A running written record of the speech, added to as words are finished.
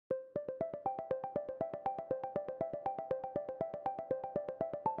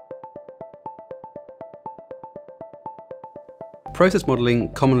Process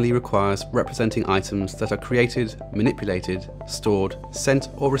modelling commonly requires representing items that are created, manipulated, stored, sent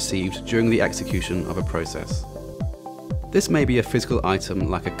or received during the execution of a process. This may be a physical item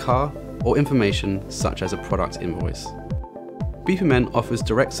like a car or information such as a product invoice. BPMN offers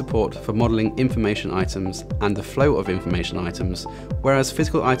direct support for modelling information items and the flow of information items, whereas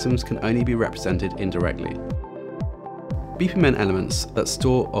physical items can only be represented indirectly. BPMN elements that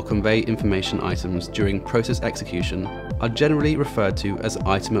store or convey information items during process execution are generally referred to as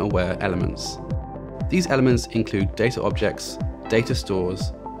item-aware elements. These elements include data objects, data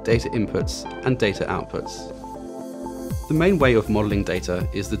stores, data inputs, and data outputs. The main way of modelling data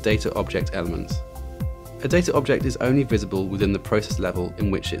is the data object element. A data object is only visible within the process level in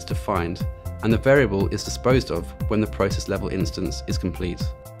which it's defined, and the variable is disposed of when the process level instance is complete.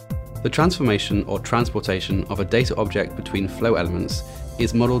 The transformation or transportation of a data object between flow elements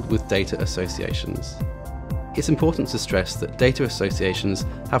is modelled with data associations. It's important to stress that data associations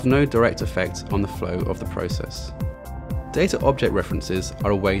have no direct effect on the flow of the process. Data object references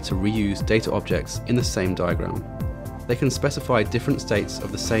are a way to reuse data objects in the same diagram. They can specify different states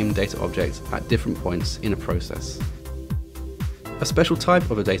of the same data object at different points in a process. A special type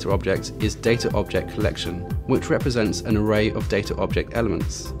of a data object is data object collection, which represents an array of data object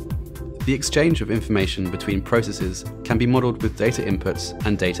elements. The exchange of information between processes can be modelled with data inputs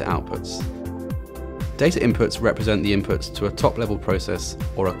and data outputs. Data inputs represent the inputs to a top-level process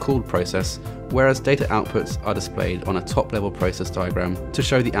or a called process, whereas data outputs are displayed on a top-level process diagram to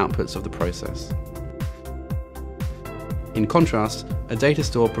show the outputs of the process. In contrast, a data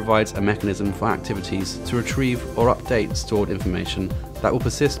store provides a mechanism for activities to retrieve or update stored information that will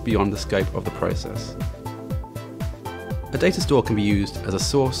persist beyond the scope of the process. A data store can be used as a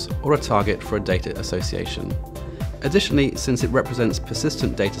source or a target for a data association. Additionally, since it represents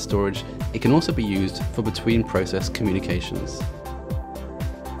persistent data storage, it can also be used for between-process communications.